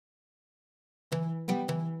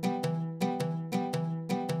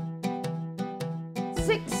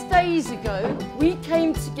6 days ago, we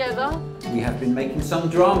came together. We have been making some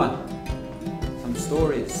drama, some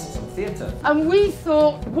stories, some theatre. And we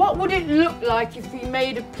thought, what would it look like if we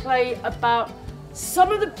made a play about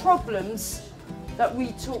some of the problems that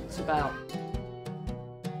we talked about?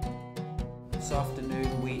 This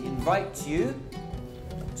afternoon, we invite you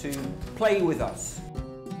to play with us.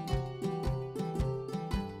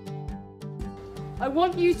 I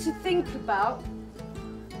want you to think about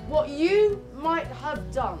what you might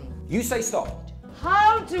have done. You say stop.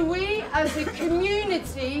 How do we, as a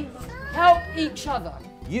community, help each other?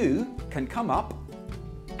 You can come up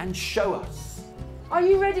and show us. Are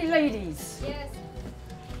you ready, ladies? Yes.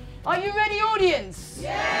 Are you ready, audience?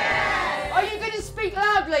 Yes. Are you going to speak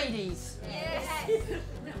loud, ladies? Yes.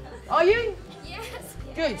 Are you? Yes.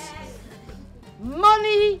 Good.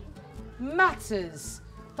 Money matters.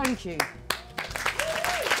 Thank you.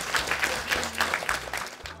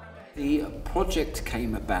 The project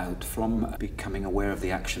came about from becoming aware of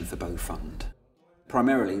the Action for Bow Fund.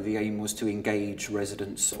 Primarily, the aim was to engage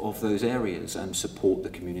residents of those areas and support the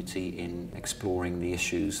community in exploring the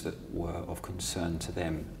issues that were of concern to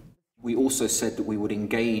them. We also said that we would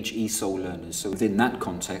engage ESOL learners, so within that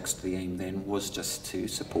context, the aim then was just to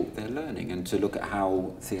support their learning and to look at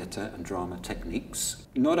how theatre and drama techniques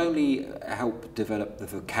not only help develop the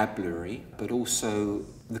vocabulary, but also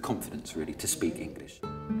the confidence, really, to speak English. 3,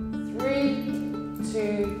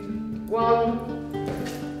 2,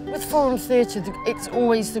 1. With Forum Theatre, it's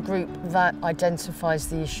always the group that identifies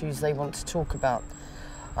the issues they want to talk about.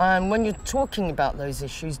 And when you're talking about those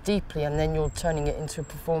issues deeply and then you're turning it into a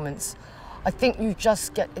performance, I think you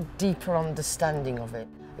just get a deeper understanding of it.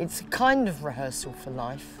 It's a kind of rehearsal for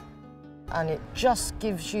life, and it just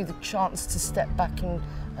gives you the chance to step back and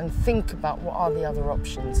think about what are the other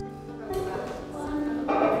options.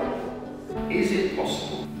 Is it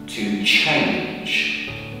possible to change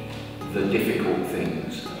the difficult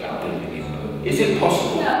things about living in Bow? Is it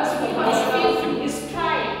possible? It's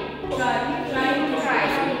trying.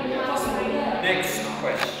 Next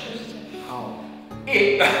question. How?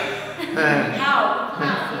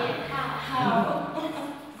 How?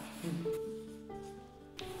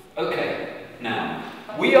 Okay, now,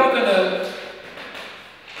 we are going to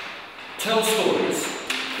tell stories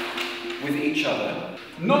with each other,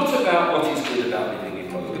 not about what is good about living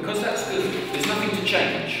in Bow, because that's good. There's nothing to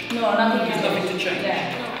change. No, nothing. There's nothing to change.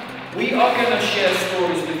 Yeah. We are going to share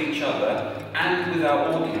stories with each other and with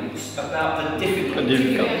our audience about the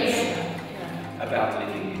difficulties about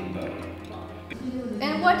living in Bow.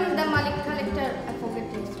 And what is the Malik collector? I forget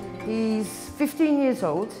this. He's 15 years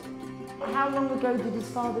old. How long ago did his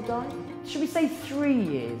father die? Should we say 3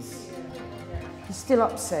 years? He's still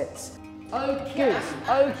upset. Okay. Good.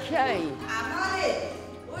 Okay. Amali,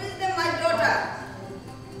 who is my daughter?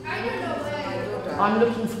 I don't know where. I'm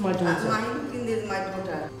looking for my daughter. Amali, this is my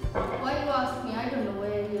daughter. Why you ask me? I don't know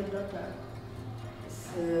where your daughter.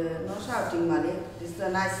 No shouting, Mali. This is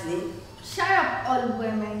nicely. Shut up, old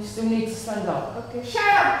women. Still need to stand up. Okay.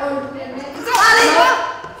 Shut up, old women.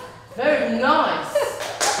 Very nice.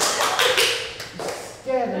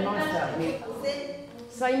 Scare the life out of me.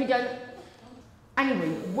 Same again. Anyway,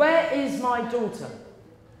 where is my daughter?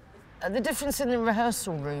 The difference in the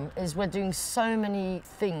rehearsal room is we're doing so many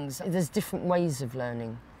things. There's different ways of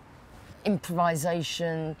learning.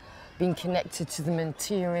 Improvisation, being connected to the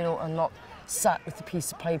material and not sat with a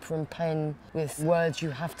piece of paper and pen with words you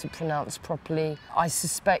have to pronounce properly. I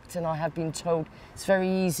suspect, and I have been told, it's very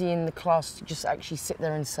easy in the class to just actually sit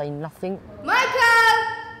there and say nothing. Michael!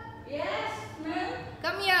 Yes, ma'am?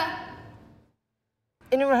 Come here.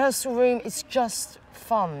 In a rehearsal room, it's just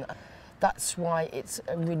fun. That's why it's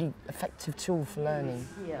a really effective tool for learning.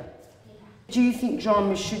 Yeah. Do you think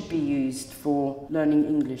drama should be used for learning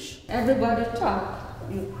English? Everybody talk.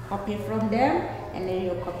 You copy from them and then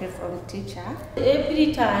you copy from teacher.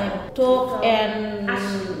 Every time talk and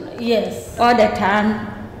yes. All the time,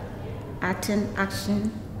 acting,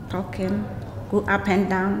 action, talking, go up and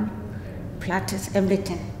down, practice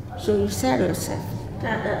everything. So you sell yourself.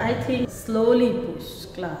 I think slowly push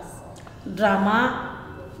class. Drama,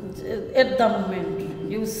 at the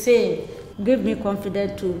moment, you say. Give me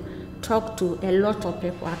confidence to talk to a lot of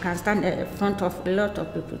people. I can stand in front of a lot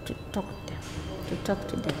of people to talk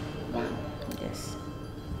to them. Wow. Yes.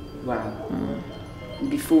 Wow.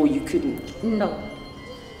 Before you couldn't? No.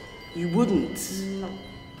 You wouldn't? No.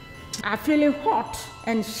 I feel hot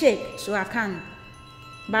and shake, so I can.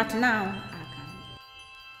 But now, I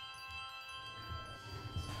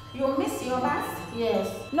can. You miss your bus? Yes.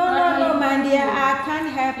 No, my dear, I can't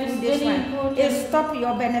help It's in this very one. important. It's stop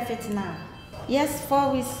your benefit now. Yes,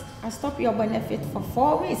 4 weeks. I stop your benefit for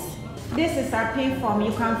 4 weeks. This is a pay form.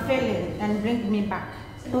 You can fill it and bring me back.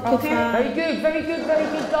 Okay. Very good, very good, very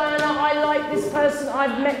good, Diana. I like this person.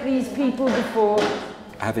 I've met these people before.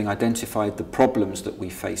 Having identified the problems that we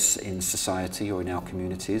face in society or in our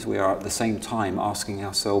communities, we are at the same time asking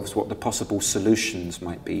ourselves what the possible solutions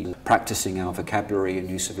might be, practicing our vocabulary and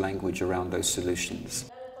use of language around those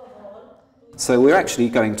solutions. So we're actually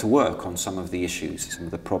going to work on some of the issues, some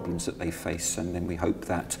of the problems that they face, and then we hope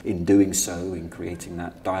that in doing so, in creating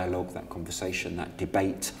that dialogue, that conversation, that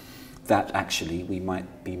debate, that actually we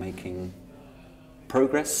might be making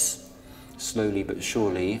progress, slowly but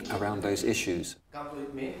surely, around those issues. Come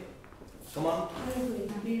with me. Come on.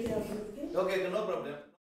 Okay, no problem.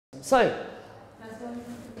 So,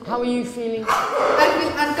 how are you feeling? I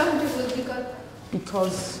feel uncomfortable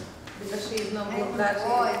because She is not good that.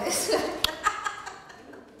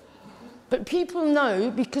 But people know,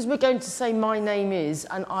 because we're going to say my name is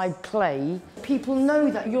and I play, people know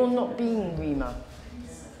that you're not being Rima.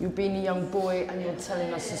 You're being a young boy and you're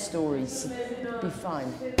telling us the stories. Be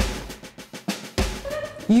fine.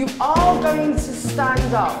 You are going to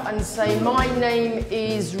stand up and say, my name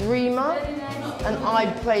is Rima and I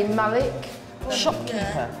play Malik,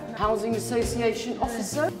 shopkeeper, housing association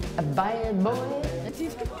officer, a bad boy.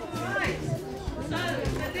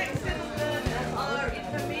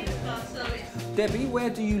 Debbie, where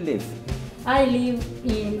do you live? I live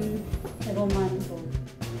in Roman.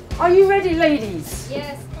 Are you ready, ladies?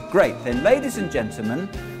 yes. Great, then ladies and gentlemen,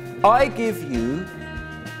 I give you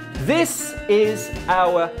This Is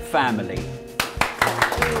Our Family.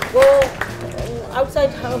 Go outside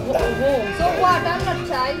her home. So what? I'm not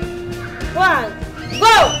shy. One,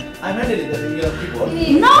 go! I'm handling the people.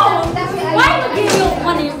 No! Why would give you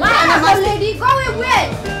money? Why? I'm a lady. Go away.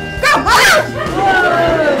 Come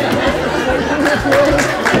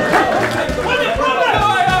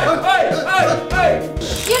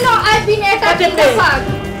You know, I've been attacked in the park.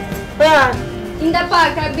 Where? In the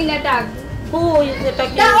park, I've been attacked. Who is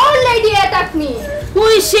attacking? The old lady attacked me. Who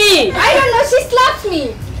is she? I don't know. She slapped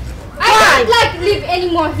me. I don't like live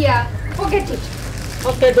anymore here. Forget it.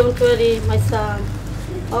 Okay, don't worry, my son.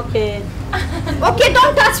 Okay. Okay,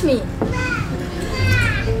 don't touch me.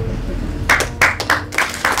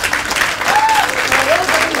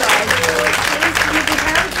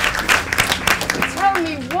 Tell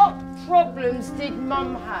me, what problems did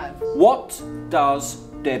Mum have? What does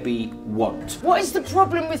Debbie want? What is the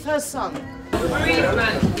problem with her son?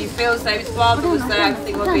 Bereavement. He feels that if his father was there,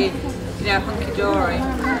 everything would be, hunky-dory.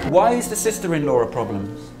 Why is the sister-in-law a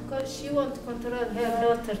problem? Because she wants to control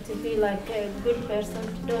her daughter to be like a good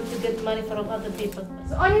person, to get money from other people.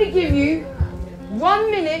 So I'm going to give you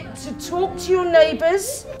 1 minute to talk to your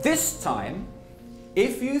neighbours. This time,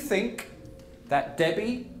 if you think that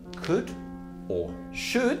Debbie could or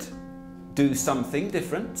should do something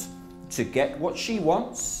different to get what she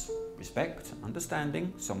wants, respect,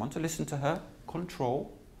 understanding, someone to listen to her,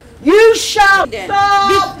 control. You shall stop! Get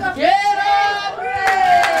up!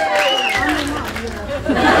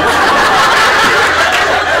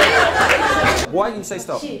 Why do you say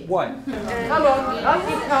stop? Why? Come on, up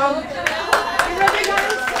you come. You ready,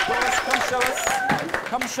 guys? Come show us.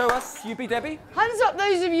 Come show us. You be Debbie? Hands up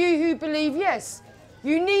those of you who believe, yes,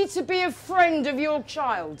 you need to be a friend of your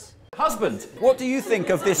child. Husband, what do you think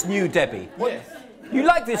of this new Debbie? What? You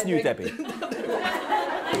like this new Debbie?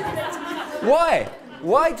 Why?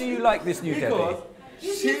 Why do you like this new Debbie?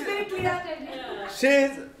 She's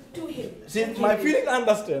my feeling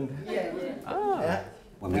understand.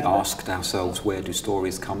 When we asked ourselves where do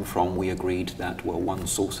stories come from, we agreed that, well, one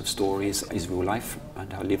source of stories is real life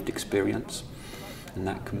and our lived experience. And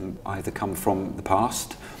that can either come from the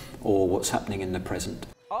past or what's happening in the present.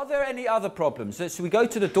 Are there any other problems? Should we go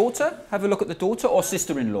to the daughter, have a look at the daughter, or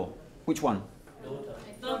sister-in-law? Which one?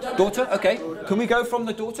 Daughter, okay. Can we go from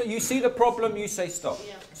the daughter? You see the problem, you say stop.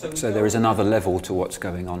 So there is another level to what's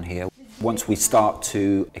going on here. Once we start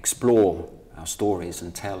to explore our stories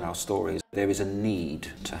and tell our stories, there is a need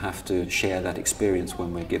to have to share that experience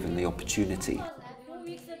when we're given the opportunity.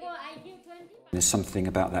 There's something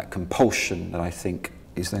about that compulsion that I think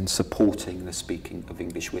is then supporting the speaking of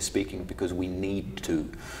English. We're speaking because we need to.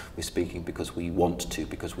 We're speaking because we want to,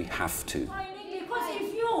 because we have to. Because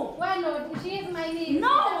if you... Why not? She is my niece.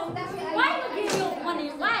 No! Why would give you money?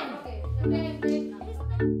 Why?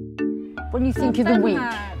 When you think of the week,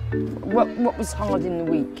 what was hard in the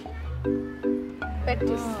week?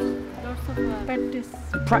 Practice.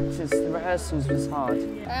 The practice, the rehearsals was hard.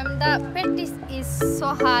 The practice is so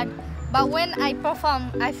hard, but when I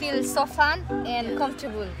perform, I feel so fun and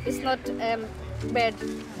comfortable. It's not bad.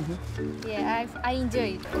 Yeah, I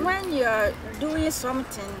enjoy it. When you're doing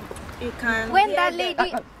something you can When hear that the-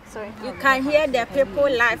 lady, sorry. you can hear the people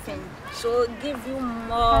laughing, so give you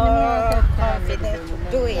more confidence to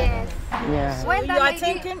do it. Yes. Yeah. So When that your lady-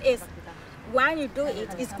 thinking is, when you do it,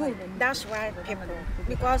 it's good. That's why people,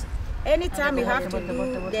 because anytime you have to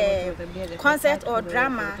do the concert or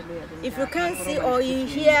drama, if you can't see or you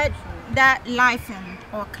hear that laughing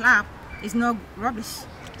or clap, it's not rubbish.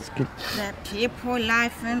 It's good. The people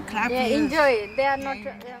laughing, clapping. Yeah, enjoy it. They are not.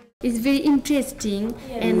 It's very interesting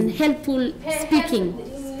and helpful speaking.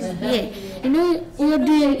 Yeah, you know, we are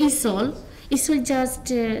doing ESOL. ESOL just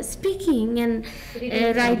speaking and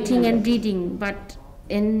writing and reading, but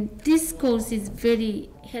in this course is very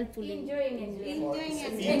helpful.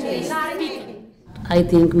 I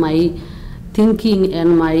think my thinking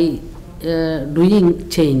and my doing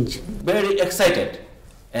change. Very excited,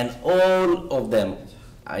 and all of them,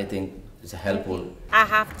 I think, is helpful. I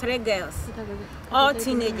have 3 girls, all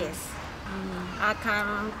teenagers. I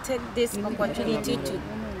can take this opportunity to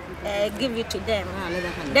give it to them.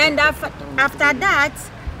 Then after that,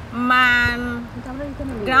 my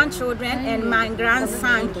grandchildren and my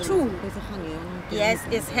grandson too. Yes,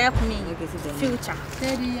 it's helped me future.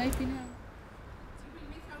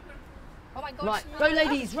 Oh my gosh. Right, go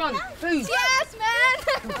ladies, run, food. Yes, man.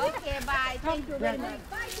 Okay, bye. Thank you very much.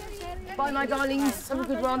 Bye my darlings, have a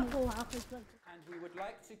good run. And we would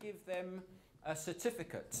like to give them a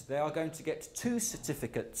certificate. They are going to get 2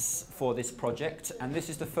 certificates for this project, and this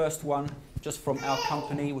is the first one just from our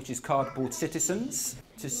company, which is Cardboard Citizens,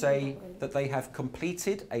 to say that they have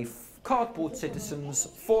completed a Cardboard Citizens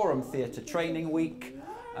Forum Theatre Training Week.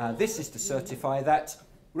 This is to certify that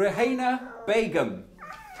Rehaina Begum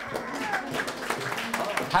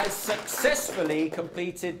has successfully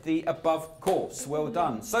completed the above course. Well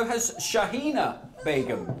done. So has Shahina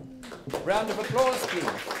Begum. Round of applause, please.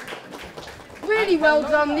 Really well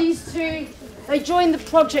done, these 2. They joined the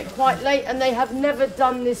project quite late and they have never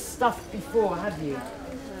done this stuff before, have you?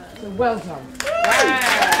 So well done.